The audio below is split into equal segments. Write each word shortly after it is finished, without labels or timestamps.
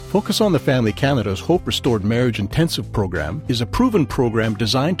Focus on the Family Canada's Hope Restored Marriage Intensive program is a proven program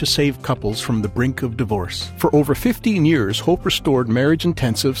designed to save couples from the brink of divorce. For over 15 years, Hope Restored Marriage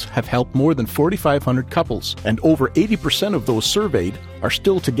Intensives have helped more than 4,500 couples, and over 80% of those surveyed are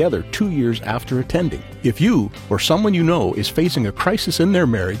still together 2 years after attending. If you or someone you know is facing a crisis in their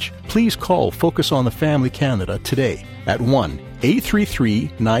marriage, please call Focus on the Family Canada today at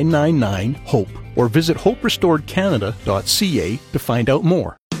 1-833-999-HOPE or visit hoperestoredcanada.ca to find out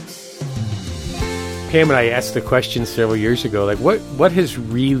more. Pam and I asked the question several years ago, like, what has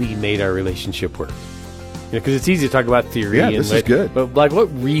really made our relationship work? Because it's easy to talk about theory. Yeah, this is good. But like, what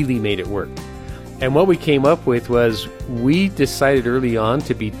really made it work? And what we came up with was we decided early on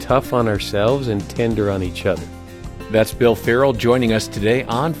to be tough on ourselves and tender on each other. That's Bill Farrell joining us today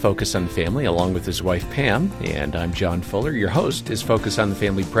on Focus on the Family, along with his wife, Pam. And I'm John Fuller. Your host is Focus on the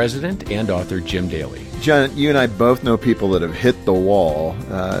Family president and author Jim Daly. John, you and I both know people that have hit the wall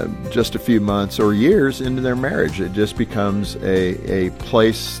just a few months or years into their marriage. It just becomes a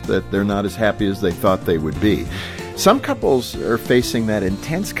place that they're not as happy as they thought they would be. Some couples are facing that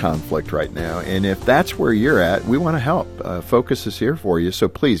intense conflict right now, and if that's where you're at, we want to help. Focus is here for you, so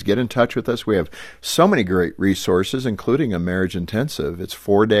please get in touch with us. We have so many great resources, including a marriage intensive. It's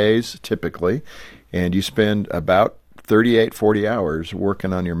 4 days typically, and you spend about 38, 40 hours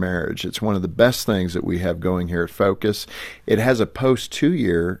working on your marriage. It's one of the best things that we have going here at Focus. It has a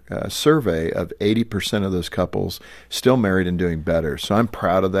post-2-year survey of 80% of those couples still married and doing better. So I'm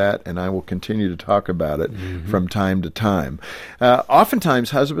proud of that, and I will continue to talk about it from time to time.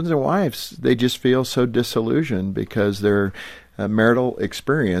 Oftentimes, husbands and wives, they just feel so disillusioned because their marital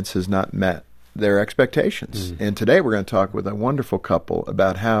experience has not met their expectations. And today we're going to talk with a wonderful couple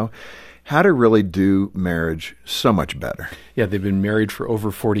about how to really do marriage so much better. Yeah, they've been married for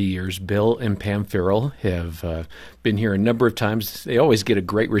over 40 years. Bill and Pam Farrell have been here a number of times. They always get a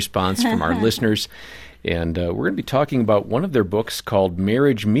great response from our listeners. And we're going to be talking about one of their books called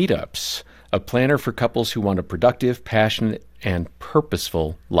Marriage Meetups, a planner for couples who want a productive, passionate, and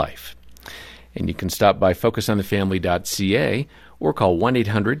purposeful life. And you can stop by focusonthefamily.ca or call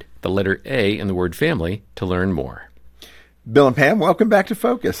 1-800, the letter A in the word family, to learn more. Bill and Pam, welcome back to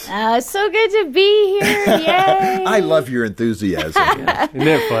Focus. So good to be here. Yay. I love your enthusiasm. Isn't that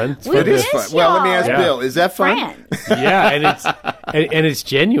fun? It is fun. Well, let me ask Bill, is that fun? Yeah, and it's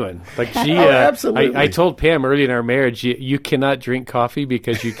genuine. Like she, absolutely. I told Pam early in our marriage, you cannot drink coffee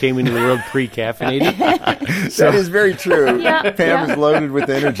because you came into the world pre-caffeinated. That is very true. Pam is loaded with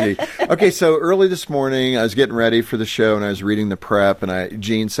energy. Okay, so early this morning, I was getting ready for the show, and I was reading the prep, and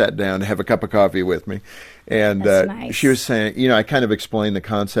Jean sat down to have a cup of coffee with me. And nice. She was saying, I kind of explained the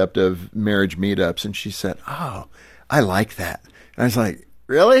concept of marriage meetups, and she said, "Oh, I like that." And I was like,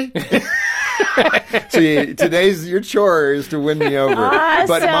 "Really?" So today's your chore is to win me over. Awesome.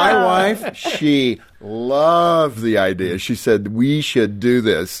 But my wife, she loved the idea. She said we should do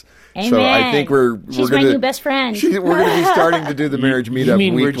this. Amen. So I think she's my new best friend. We're going to be starting to do the marriage meetup You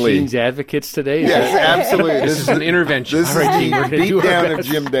mean weekly. we're Gene's advocaally today? Yes, absolutely. This is an intervention. This is the beat down of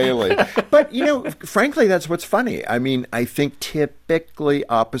Jim Daly. But, frankly, that's what's funny. I mean, I think typically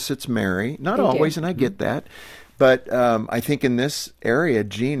opposites marry. Not They always, do. and I get that. But I think in this area,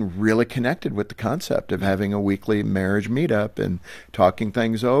 Gene really connected with the concept of having a weekly marriage meetup and talking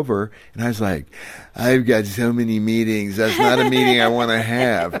things over. And I was like, I've got so many meetings. That's not a meeting I want to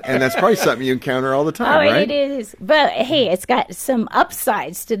have. And that's probably something you encounter all the time, right? It is. But, hey, it's got some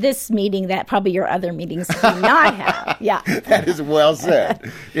upsides to this meeting that probably your other meetings do not have. Yeah. That is well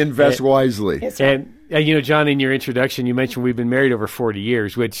said. Invest wisely. And, John, in your introduction, you mentioned we've been married over 40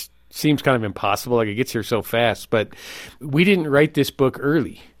 years, which seems kind of impossible. Like, it gets here so fast. But we didn't write this book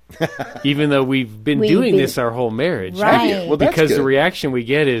early, even though we've been doing this our whole marriage. Right. Well, that's because good. the reaction we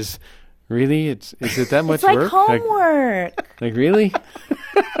get is, really? Is it that much It's like work? homework. Like, really?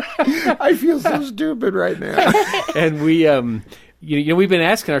 I feel so stupid right now. And we, we've been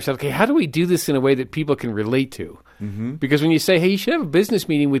asking ourselves, okay, how do we do this in a way that people can relate to? Mm-hmm. Because when you say, hey, you should have a business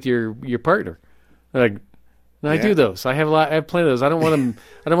meeting with your partner, they're like, no, I do those. I have plenty of those. I don't want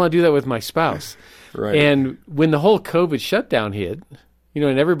to do that with my spouse. Right. And when the whole COVID shutdown hit,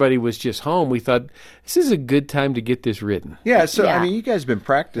 and everybody was just home, we thought this is a good time to get this written. Yeah. So Yeah. I mean, you guys have been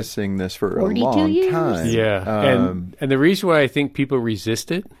practicing this for a 42 long years. time. Yeah. And the reason why I think people resist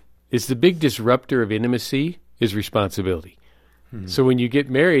it is the big disruptor of intimacy is responsibility. So when you get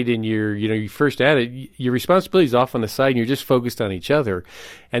married and you're first at it, your responsibility is off on the side and you're just focused on each other.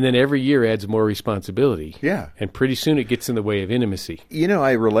 And then every year adds more responsibility. Yeah. And pretty soon it gets in the way of intimacy.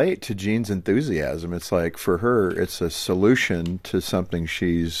 I relate to Jean's enthusiasm. It's like for her, it's a solution to something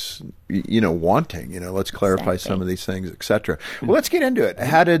she's, wanting. Let's clarify some of these things, etc. Well, let's get into it.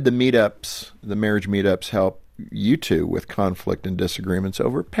 How did the marriage meetups help you two with conflict and disagreements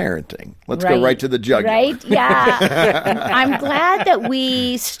over parenting? Let's go right to the jugular. Right? Yeah. I'm glad that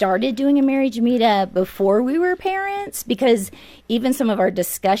we started doing a marriage meetup before we were parents, because even some of our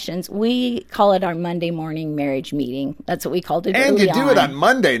discussions, we call it our Monday morning marriage meeting. That's what we called it. And you do it on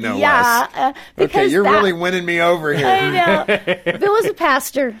Monday, no less. Okay, you're really winning me over here. I know. Bill was a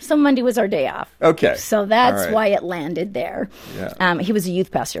pastor, so Monday was our day off. Okay. So that's why it landed there. Yeah. He was a youth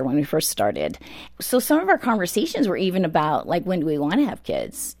pastor when we first started. So some of our conversations were even about, like, when do we want to have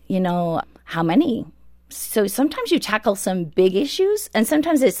kids? How many? So sometimes you tackle some big issues, and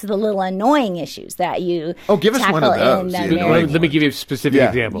sometimes it's the little annoying issues that you give us one of those. Let me give you a specific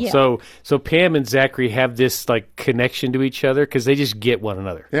example. Yeah. So Pam and Zachary have this connection to each other because they just get one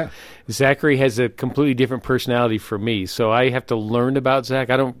another. Yeah. Zachary has a completely different personality from me, so I have to learn about Zach.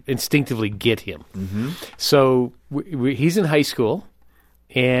 I don't instinctively get him. Mm-hmm. So he's in high school,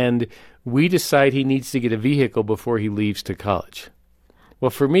 and we decide he needs to get a vehicle before he leaves to college. Well,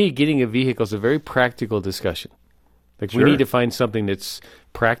 for me, getting a vehicle is a very practical discussion. We need to find something that's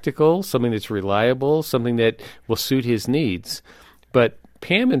practical, something that's reliable, something that will suit his needs. But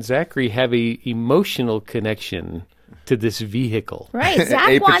Pam and Zachary have a emotional connection to this vehicle. Right.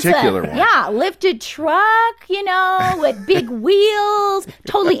 Zach wants particular one. Yeah, lifted truck, with big wheels,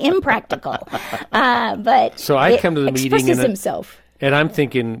 totally impractical. But so I come to the meeting expresses himself. And I'm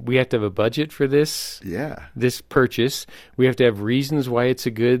thinking we have to have a budget for this. Yeah. This purchase. We have to have reasons why it's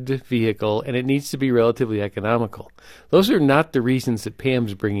a good vehicle, and it needs to be relatively economical. Those are not the reasons that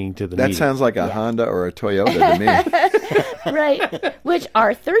Pam's bringing to the meeting. That sounds like a Honda or a Toyota to me. Right. Which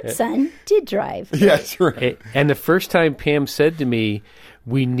our third son did drive. Yes, right. And the first time Pam said to me,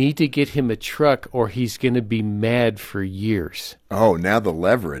 we need to get him a truck or he's going to be mad for years. Oh, now the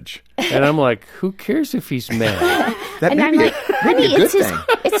leverage. And I'm like, who cares if he's mad? That And I'm like, honey, it's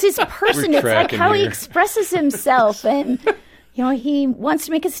his person. It's like how he here. expresses himself. And, he wants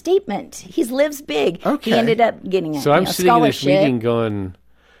to make a statement. He lives big. Okay. He ended up getting a So I'm sitting in this scholarship. meeting going,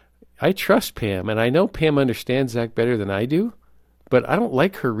 I trust Pam, and I know Pam understands Zach better than I do, but I don't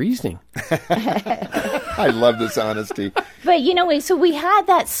like her reasoning. I love this honesty. But, so we had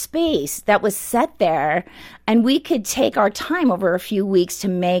that space that was set there, and we could take our time over a few weeks to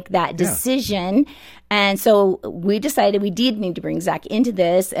make that decision. And so we decided we did need to bring Zach into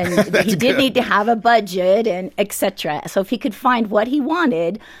this, and he did need to have a budget and et cetera. So if he could find what he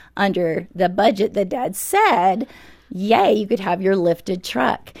wanted under the budget that Dad said, yay, you could have your lifted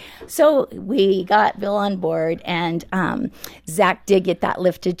truck. So we got Bill on board, and Zach did get that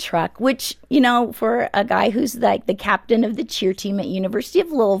lifted truck, which, for a guy who's like the captain of the cheer team at University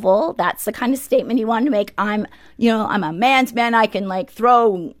of Louisville, that's the kind of statement he wanted to make. I'm a man's man. I can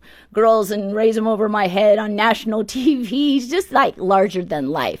throw girls and raise them over my head on national TV. He's just larger than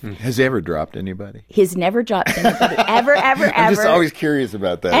life. Has he ever dropped anybody? He's never dropped anybody ever. I'm just always curious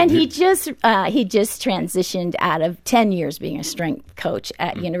about that. And he just transitioned out of 10 years being a strength coach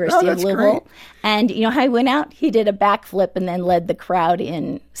at University of Louisville. Great. And you know how he went out? He did a backflip and then led the crowd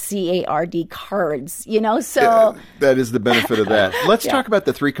in CARD cards, so. That is the benefit of that. Let's talk about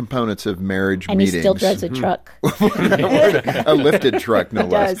the three components of marriage And meetings. he still drives a truck. A lifted truck, no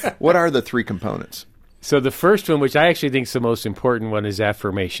less. does. What are the three components? So the first one, which I actually think is the most important one, is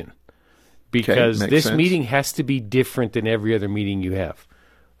affirmation. Because makes this sense. meeting has to be different than every other meeting you have.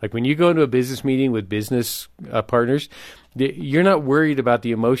 Like when you go into a business meeting with business partners, you're not worried about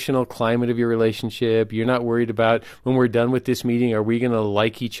the emotional climate of your relationship. You're not worried about when we're done with this meeting, are we going to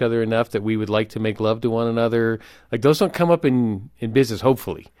like each other enough that we would like to make love to one another? Like those don't come up in business,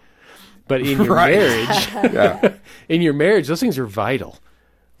 hopefully. But in your marriage, in your marriage, those things are vital.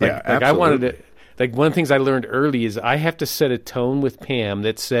 Absolutely. I wanted to. Like one of the things I learned early is I have to set a tone with Pam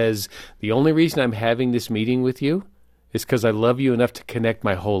that says the only reason I'm having this meeting with you is because I love you enough to connect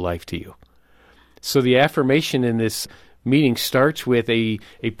my whole life to you. So the affirmation in this meeting starts with a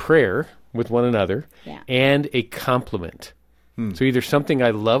prayer with one another and a compliment. So either something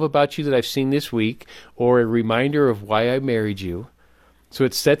I love about you that I've seen this week or a reminder of why I married you. So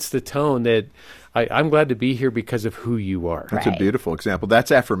it sets the tone that I'm glad to be here because of who you are. That's a beautiful example.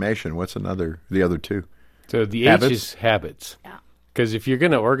 That's affirmation. What's the other two? So the Habits? H is habits. Yeah. Because if you're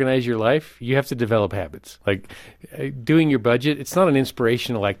going to organize your life, you have to develop habits. Like doing your budget, it's not an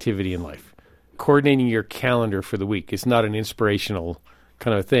inspirational activity in life. coordinating your calendar for the week. It's not an inspirational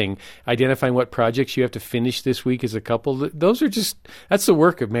kind of thing. Identifying what projects you have to finish this week as a couple. That's the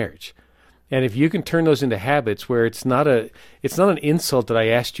work of marriage. And if you can turn those into habits where it's not an insult that I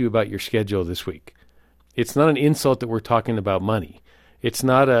asked you about your schedule this week. It's not an insult that we're talking about money. It's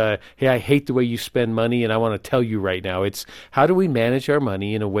not hey, I hate the way you spend money and I want to tell you right now. It's how do we manage our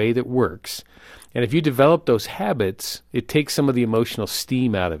money in a way that works? And if you develop those habits, it takes some of the emotional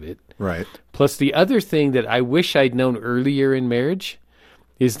steam out of it. Right. Plus, the other thing that I wish I'd known earlier in marriage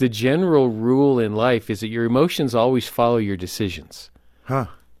is the general rule in life is that your emotions always follow your decisions. Huh.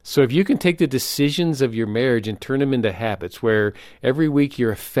 So if you can take the decisions of your marriage and turn them into habits where every week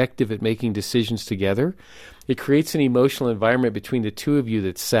you're effective at making decisions together, it creates an emotional environment between the two of you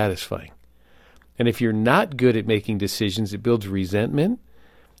that's satisfying. And if you're not good at making decisions, it builds resentment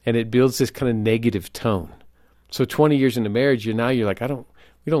and it builds this kind of negative tone. So 20 years into marriage, you're like,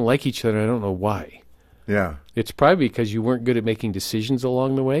 we don't like each other. I don't know why. Yeah. It's probably because you weren't good at making decisions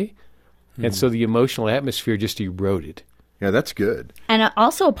along the way. And so the emotional atmosphere just eroded. Yeah, that's good. And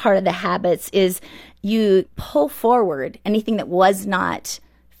also a part of the habits is you pull forward anything that was not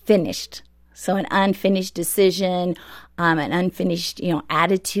finished. So an unfinished decision, an unfinished,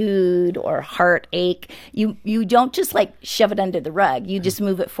 attitude or heartache. You don't just like shove it under the rug. You just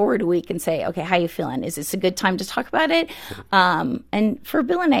move it forward a week and say, okay, how you feeling? Is this a good time to talk about it? And for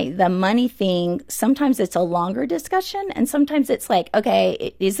Bill and I, the money thing, sometimes it's a longer discussion and sometimes it's like,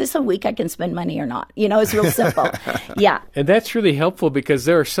 okay, is this a week I can spend money or not? It's real simple. Yeah. And that's really helpful because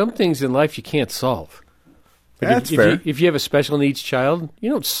there are some things in life you can't solve. That's fair. If you have a special needs child,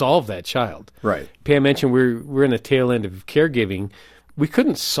 you don't solve that child. Right. Pam mentioned we're in the tail end of caregiving. We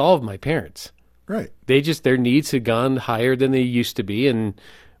couldn't solve my parents. Right. Their needs had gone higher than they used to be, and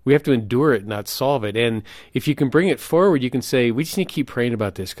we have to endure it, not solve it. And if you can bring it forward, you can say, we just need to keep praying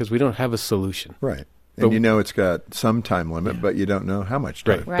about this because we don't have a solution. Right. And it's got some time limit, but you don't know how much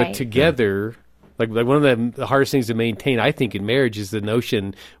time. Right. But together, like one of the hardest things to maintain, I think, in marriage is the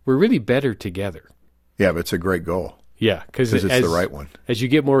notion we're really better together. Yeah, but it's a great goal. Yeah, because it's the right one. As you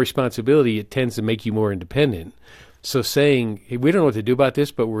get more responsibility, it tends to make you more independent. So saying, hey, we don't know what to do about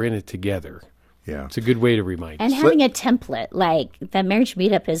this, but we're in it together. Yeah. It's a good way to remind And us. having a template, like the marriage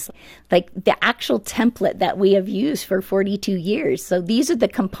meetup is like the actual template that we have used for 42 years. So these are the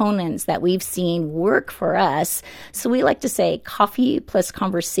components that we've seen work for us. So we like to say coffee plus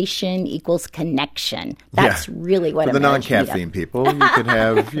conversation equals connection. That's really what for a the marriage non-caffeine meetup. people, you could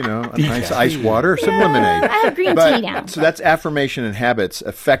have, a nice ice water or some lemonade. I have green tea now. So that's affirmation and habits.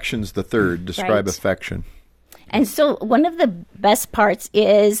 Affection's the third. Describe Right. affection. And so one of the best parts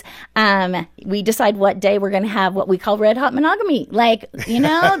is we decide what day we're going to have what we call red hot monogamy. Like,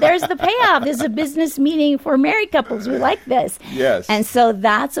 there's the payoff. This is a business meeting for married couples. We like this. Yes. And so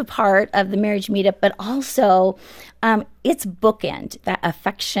that's a part of the marriage meetup, but also it's bookend, that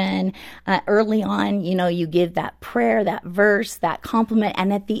affection. Early on, you give that prayer, that verse, that compliment.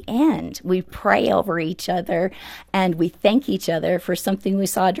 And at the end, we pray over each other and we thank each other for something we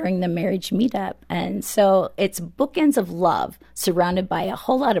saw during the marriage meetup. And so it's bookends of love surrounded by a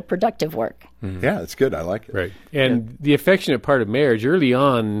whole lot of productive work. Mm-hmm. Yeah, that's good. I like it. Right. And the affectionate part of marriage, early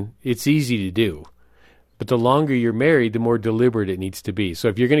on, it's easy to do. But the longer you're married, the more deliberate it needs to be. So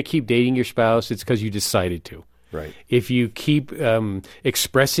if you're going to keep dating your spouse, it's because you decided to. Right. If you keep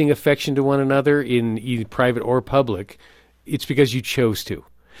expressing affection to one another in either private or public, it's because you chose to.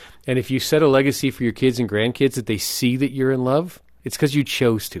 And if you set a legacy for your kids and grandkids that they see that you're in love, it's because you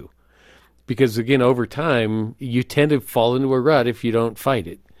chose to. Because, again, over time, you tend to fall into a rut if you don't fight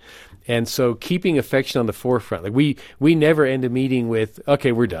it. And so keeping affection on the forefront. Like we never end a meeting with,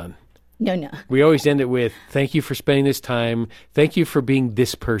 okay, we're done. No. We always end it with, thank you for spending this time. Thank you for being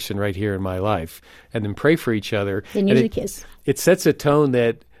this person right here in my life. And then pray for each other. Then usually kiss. It sets a tone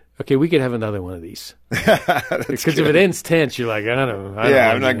that, okay, we could have another one of these. Because if it ends tense, you're like, I don't know.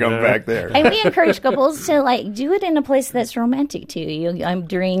 I'm not going back there. And we encourage couples to do it in a place that's romantic too.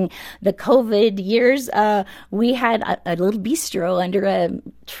 During the COVID years, we had a little bistro under a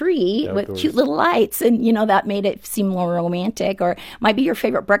tree with cute little lights, and that made it seem more romantic. Or it might be your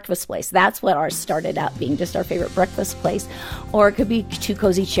favorite breakfast place. That's what ours started out being, just our favorite breakfast place. Or it could be two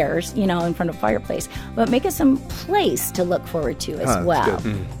cozy chairs, in front of a fireplace. But make it some place to look forward to as well.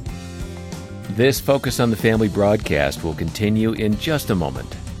 This Focus on the Family broadcast will continue in just a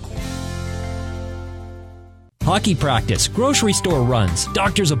moment. Hockey practice, grocery store runs,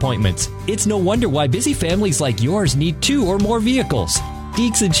 doctor's appointments. It's no wonder why busy families like yours need 2 or more vehicles.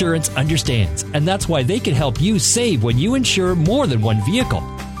 Deeks Insurance understands, and that's why they can help you save when you insure more than one vehicle.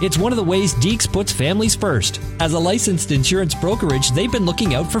 It's one of the ways Deeks puts families first. As a licensed insurance brokerage, they've been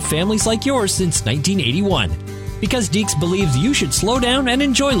looking out for families like yours since 1981. Because Deeks believes you should slow down and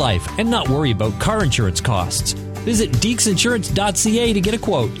enjoy life and not worry about car insurance costs. Visit deeksinsurance.ca to get a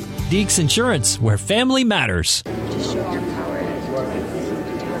quote. Deeks Insurance, where family matters.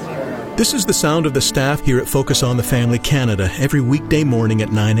 This is the sound of the staff here at Focus on the Family Canada every weekday morning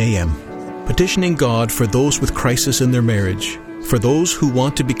at 9 a.m. Petitioning God for those with crisis in their marriage, for those who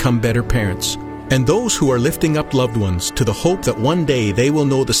want to become better parents, and those who are lifting up loved ones to the hope that one day they will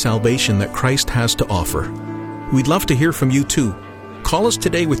know the salvation that Christ has to offer. We'd love to hear from you too. Call us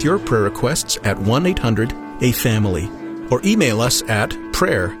today with your prayer requests at 1-800-A-FAMILY or email us at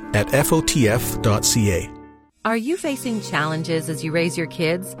prayer@fotf.ca. Are you facing challenges as you raise your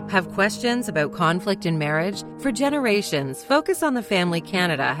kids? Have questions about conflict in marriage? For generations, Focus on the Family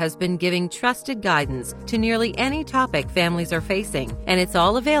Canada has been giving trusted guidance to nearly any topic families are facing, and it's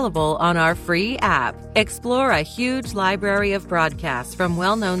all available on our free app. Explore a huge library of broadcasts from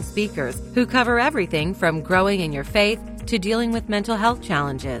well-known speakers who cover everything from growing in your faith to dealing with mental health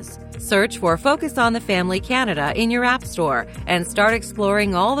challenges. Search for Focus on the Family Canada in your app store and start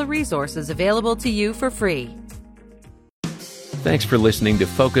exploring all the resources available to you for free. Thanks for listening to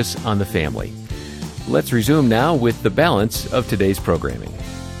Focus on the Family. Let's resume now with the balance of today's programming.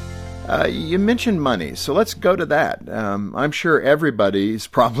 You mentioned money, so let's go to that. I'm sure everybody's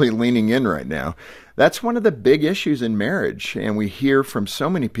probably leaning in right now. That's one of the big issues in marriage, and we hear from so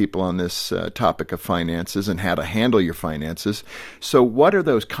many people on this topic of finances and how to handle your finances. So what are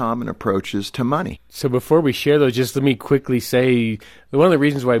those common approaches to money? So before we share those, just let me quickly say one of the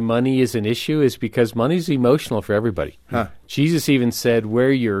reasons why money is an issue is because money is emotional for everybody. Jesus even said,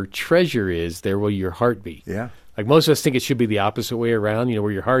 where your treasure is, there will your heart be. Yeah. Like most of us think it should be the opposite way around. You know,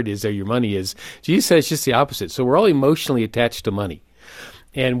 where your heart is, there your money is. Jesus said it's just the opposite. So we're all emotionally attached to money.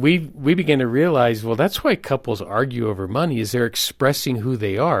 And we began to realize, well, that's why couples argue over money, is they're expressing who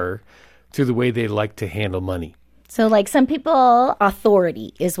they are through the way they like to handle money. So like some people,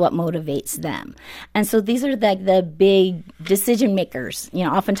 authority is what motivates them. And so these are like the big decision makers. You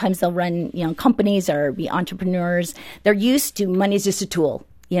know, oftentimes they'll run, companies or be entrepreneurs. They're used to money is just a tool,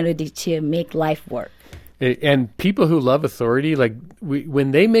 to make life work. And people who love authority, like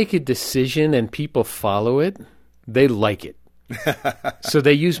when they make a decision and people follow it, they like it. So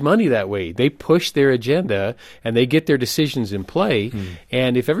they use money that way. They push their agenda and they get their decisions in play.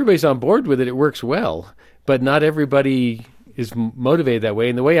 And if everybody's on board with it, it works well. But not everybody is motivated that way.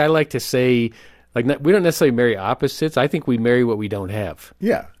 And the way I like to say, we don't necessarily marry opposites. I think we marry what we don't have.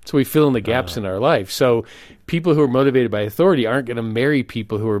 Yeah. So we fill in the gaps in our life. So people who are motivated by authority aren't going to marry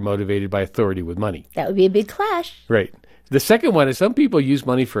people who are motivated by authority with money. That would be a big clash. Right. The second one is some people use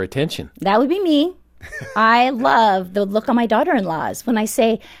money for attention. That would be me. I love the look on my daughter-in-law's when I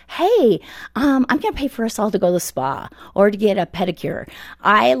say, hey, I'm going to pay for us all to go to the spa or to get a pedicure.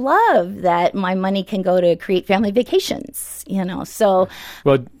 I love that my money can go to create family vacations, so.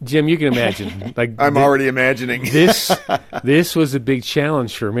 Well, Jim, you can imagine. I'm already imagining. This was a big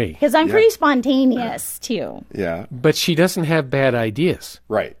challenge for me. Because I'm pretty spontaneous, too. Yeah. But she doesn't have bad ideas.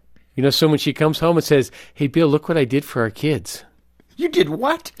 Right. So when she comes home and says, hey, Bill, look what I did for our kids. You did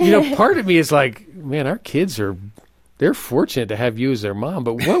what? Part of me is like, man, our kids they're fortunate to have you as their mom,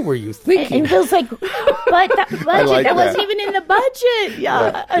 but what were you thinking? And Bill's like, but that budget, that wasn't even in the budget.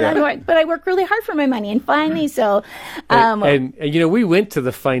 Yeah. I'm like, but I work really hard for my money. And finally, so. And we went to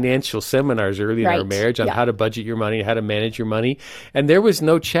the financial seminars early in our marriage on how to budget your money, how to manage your money. And there was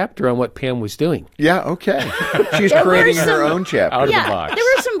no chapter on what Pam was doing. Yeah, okay. She's creating her own chapter. Out of the box. There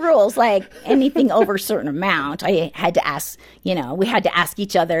were some rules, like anything over a certain amount, I had to ask, we had to ask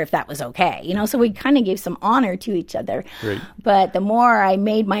each other if that was okay. So we kind of gave some honor to each other. Right. But the more I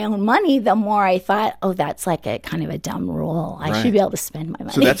made my own money, the more I thought, oh, that's like a kind of a dumb rule. I should be able to spend my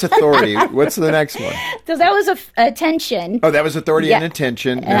money. So that's authority. What's the next one? So that was attention. Oh, that was authority and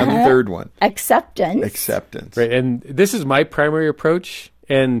attention. Now the third one. Acceptance. Right. And this is my primary approach.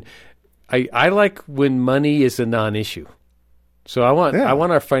 And I like when money is a non-issue. So I want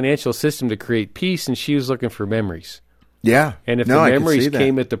our financial system to create peace, and she was looking for memories. Yeah. And if the memories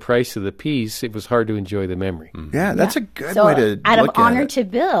came at the price of the peace, it was hard to enjoy the memory. Yeah, that's a good way to look at it. Out of honor to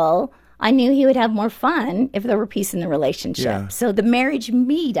Bill, I knew he would have more fun if there were peace in the relationship. Yeah. So the marriage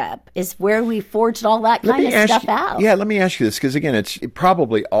meetup is where we forged all that kind of stuff out. Yeah, let me ask you this, because again, it's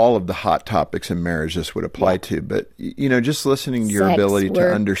probably all of the hot topics in marriage this would apply to. But, just listening to your ability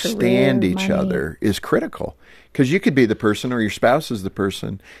to understand each other is critical. Because you could be the person, or your spouse is the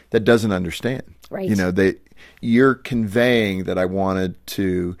person that doesn't understand. Right. You're conveying that I wanted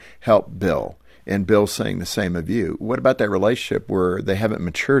to help Bill. and Bill's saying the same of you. What about that relationship where they haven't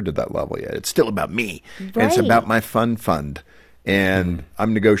matured to that level yet? It's still about me. Right. And it's about my fund. And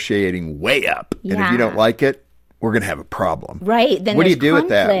I'm negotiating way up. And if you don't like it, we're going to have a problem. Right. Then what do you there's do with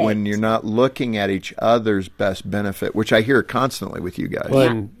that conflict. when you're not looking at each other's best benefit, which I hear constantly with you guys? Well,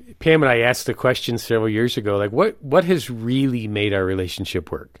 and Pam and I asked the question several years ago, like, what has really made our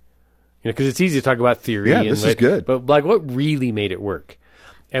relationship work? Because it's easy to talk about theory. Yeah, this is good. But like, what really made it work?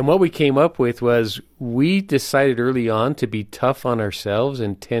 And what we came up with was we decided early on to be tough on ourselves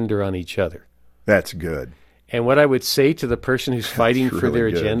and tender on each other. That's good. And what I would say to the person who's fighting for really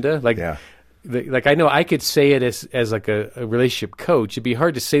their good. agenda, like I know I could say it as like a relationship coach. It'd be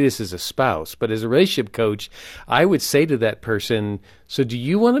hard to say this as a spouse, but as a relationship coach, I would say to that person, so do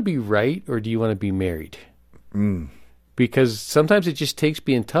you want to be right or do you want to be married? Because sometimes it just takes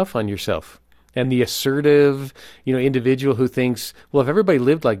being tough on yourself. And the assertive, individual who thinks, well, if everybody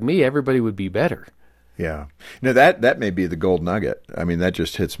lived like me, everybody would be better. Yeah. No, that may be the gold nugget. I mean, that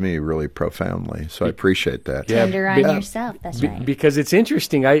just hits me really profoundly. So I appreciate that. Tender on yourself. That's right. Because it's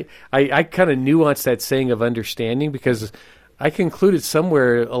interesting. I kind of nuanced that saying of understanding because I concluded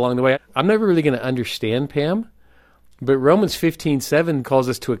somewhere along the way, I'm never really going to understand Pam, but Romans 15:7 calls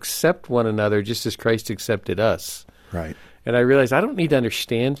us to accept one another just as Christ accepted us. Right. And I realized I don't need to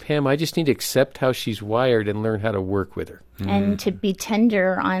understand Pam. I just need to accept how she's wired and learn how to work with her. And to be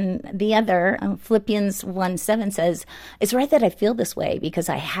tender on the other. Philippians 1:7 says, it's right that I feel this way because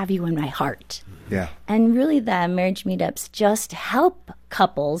I have you in my heart. Yeah. And really the marriage meetups just help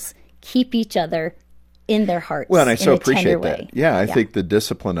couples keep each other in their hearts. Well, and I so in a tender appreciate way. that. Yeah, I think the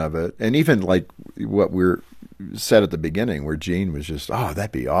discipline of it, and even like what we're said at the beginning where Jean was just,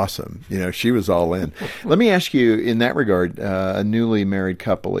 that'd be awesome. She was all in. Let me ask you in that regard, a newly married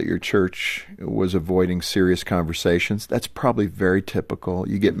couple at your church was avoiding serious conversations. That's probably very typical.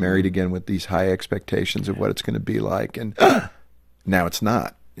 You get married again with these high expectations of what it's going to be like, and now it's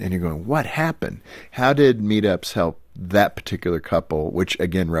not. And you're going, what happened? How did meetups help that particular couple, which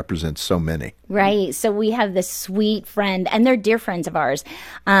again represents so many? Right. So we have this sweet friend, and they're dear friends of ours.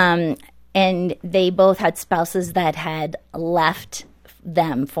 And they both had spouses that had left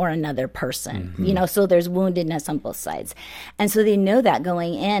them for another person, so there's woundedness on both sides. And so they know that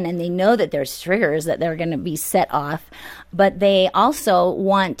going in, and they know that there's triggers that they're going to be set off, but they also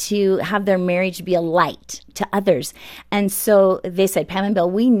want to have their marriage be a light to others. And so they said, Pam and Bill,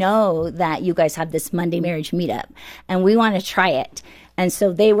 we know that you guys have this Monday marriage meetup, and we want to try it. And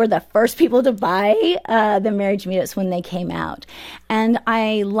so they were the first people to buy the marriage meetups when they came out. And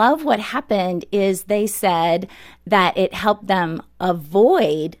I love what happened is they said that it helped them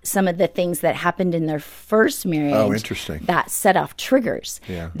avoid some of the things that happened in their first marriage. Oh, interesting. That set off triggers.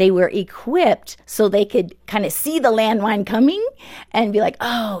 Yeah. They were equipped so they could kind of see the landmine coming and be like,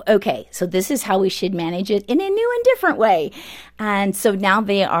 oh, okay, so this is how we should manage it in a new and different way. And so now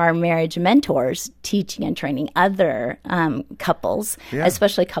they are marriage mentors, teaching and training other couples,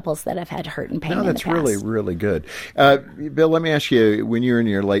 especially couples that have had hurt and pain in the past. That's really, really good. Bill, let me ask you, when you were in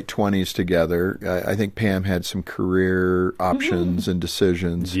your late 20s together, I think Pam had some career options and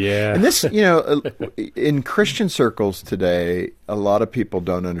decisions. Yeah. And this, in Christian circles today, a lot of people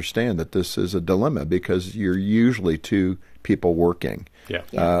don't understand that this is a dilemma because you're usually two people working.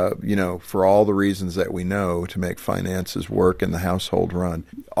 Yeah. For all the reasons that we know to make finances work and the household run.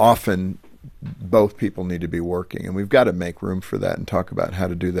 Often both people need to be working, and we've got to make room for that and talk about how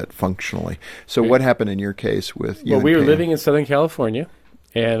to do that functionally. So what happened in your case with you? Well, we were Pam? living in Southern California,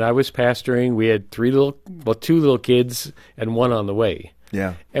 and I was pastoring. We had two little kids and one on the way.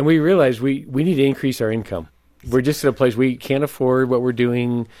 Yeah. And we realized we need to increase our income. We're just at a place we can't afford what we're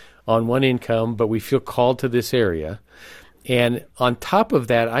doing on one income, but we feel called to this area. And on top of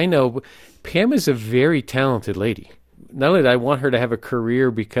that, I know Pam is a very talented lady. Not only did I want her to have a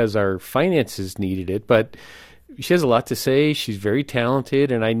career because our finances needed it, but she has a lot to say. She's very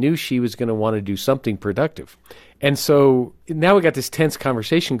talented, and I knew she was going to want to do something productive. And so now we got this tense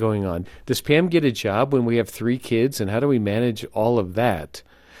conversation going on. Does Pam get a job when we have 3 kids, and how do we manage all of that?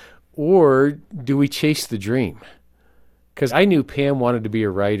 Or do we chase the dream? Because I knew Pam wanted to be a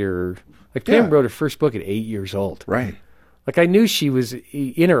writer. Like Pam wrote her first book at 8 years old. Right. Like I knew she was,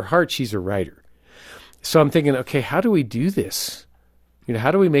 in her heart, she's a writer. So I'm thinking, okay, how do we do this?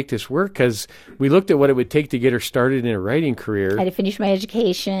 How do we make this work? Because we looked at what it would take to get her started in a writing career. I had to finish my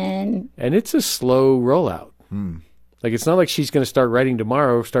education. And it's a slow rollout. Like it's not like she's going to start writing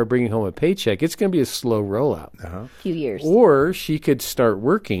tomorrow, start bringing home a paycheck. It's going to be a slow rollout. A few years. Or she could start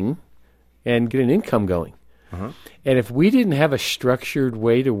working and get an income going. And if we didn't have a structured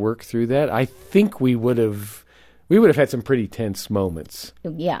way to work through that, I think we would have had some pretty tense moments.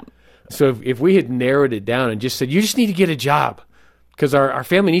 Yeah. So if we had narrowed it down and just said, you just need to get a job because our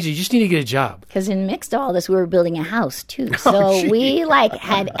family needs you just need to get a job. Because in mixed all this, we were building a house too. So we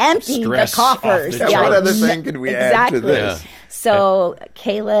had emptied the coffers. What other thing could we add to this? So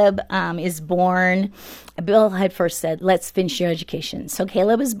Caleb is born. Bill had first said, let's finish your education. So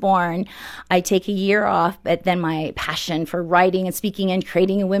Caleb was born. I take a year off, but then my passion for writing and speaking and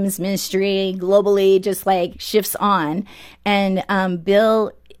creating a women's ministry globally just shifts on. And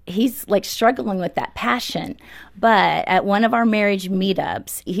Bill, he's struggling with that passion. But at one of our marriage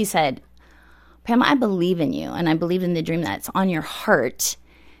meetups, he said, Pam, I believe in you, and I believe in the dream that's on your heart.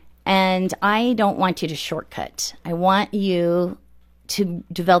 And I don't want you to shortcut. I want you to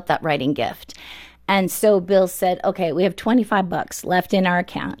develop that writing gift. And so Bill said, okay, we have $25 left in our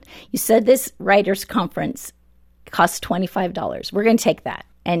account. You said this writers' conference costs $25. We're going to take that.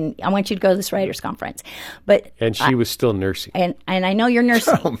 And I want you to go to this writers' conference. And she was still nursing. And I know you're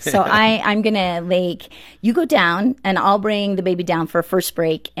nursing. So I'm going to, you go down, and I'll bring the baby down for a first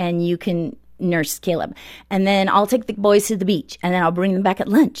break, and you can nurse Caleb. And then I'll take the boys to the beach, and then I'll bring them back at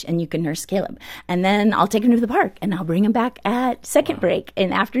lunch, and you can nurse Caleb. And then I'll take them to the park, and I'll bring them back at second break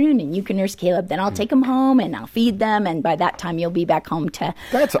in the afternoon, and you can nurse Caleb. Then I'll take them home, and I'll feed them, and by that time you'll be back home to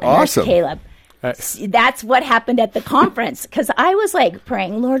That's awesome. nurse Caleb. That's what happened at the conference, because I was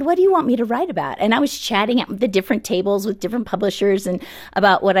praying, Lord, what do you want me to write about? And I was chatting at the different tables with different publishers and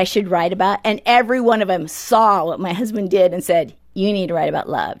about what I should write about. And every one of them saw what my husband did and said, you need to write about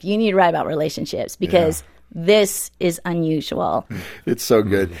love. You need to write about relationships because this is unusual. It's so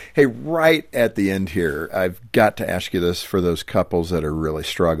good. Hey, right at the end here, I've got to ask you this for those couples that are really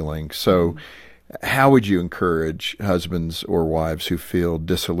struggling. So how would you encourage husbands or wives who feel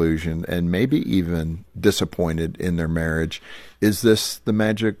disillusioned and maybe even disappointed in their marriage? Is this the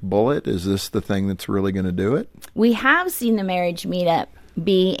magic bullet? Is this the thing that's really going to do it? We have seen the marriage meetup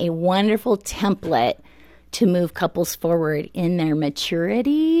be a wonderful template to move couples forward in their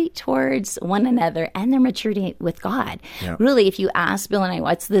maturity towards one another and their maturity with God. Yeah. Really, if you ask Bill and I,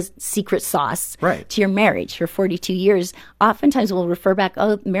 what's the secret sauce to your marriage for 42 years, oftentimes we'll refer back,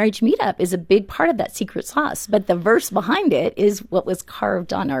 marriage meetup is a big part of that secret sauce. But the verse behind it is what was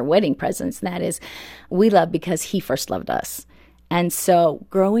carved on our wedding presents, and that is, we love because he first loved us. And so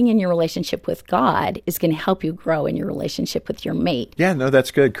growing in your relationship with God is going to help you grow in your relationship with your mate. Yeah, no, that's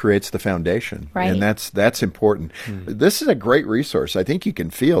good. Creates the foundation. Right. And that's important. This is a great resource. I think you can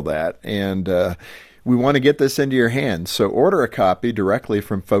feel that. And we want to get this into your hands. So order a copy directly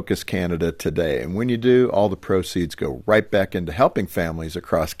from Focus Canada today. And when you do, all the proceeds go right back into helping families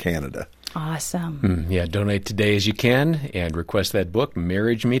across Canada. Awesome. Yeah, donate today as you can and request that book,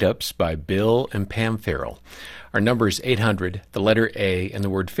 Marriage Meetups by Bill and Pam Farrell. Our number is 800, the letter A, and the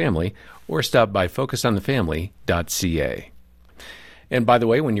word family, or stop by focusonthefamily.ca. And by the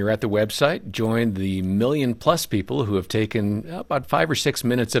way, when you're at the website, join the million-plus people who have taken about 5 or 6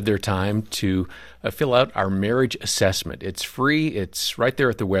 minutes of their time to fill out our marriage assessment. It's free. It's right there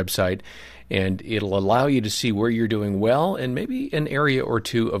at the website, and it'll allow you to see where you're doing well and maybe an area or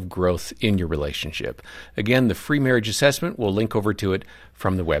two of growth in your relationship. Again, the free marriage assessment, we'll link over to it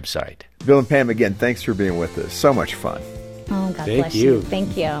from the website. Bill and Pam, again, thanks for being with us. So much fun. Oh, God bless you.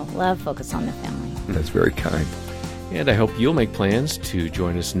 Thank you. Love Focus on the Family. That's very kind. And I hope you'll make plans to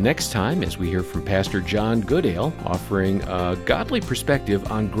join us next time as we hear from Pastor John Goodale offering a godly perspective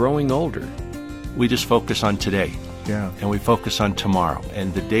on growing older. We just focus on today. Yeah. And we focus on tomorrow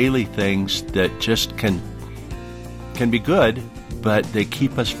and the daily things that just can be good, but they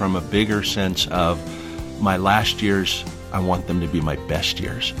keep us from a bigger sense of my last years, I want them to be my best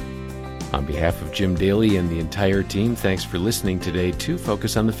years. On behalf of Jim Daly and the entire team, thanks for listening today to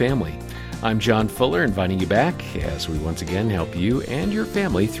Focus on the Family. I'm John Fuller, inviting you back as we once again help you and your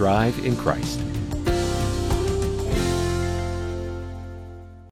family thrive in Christ.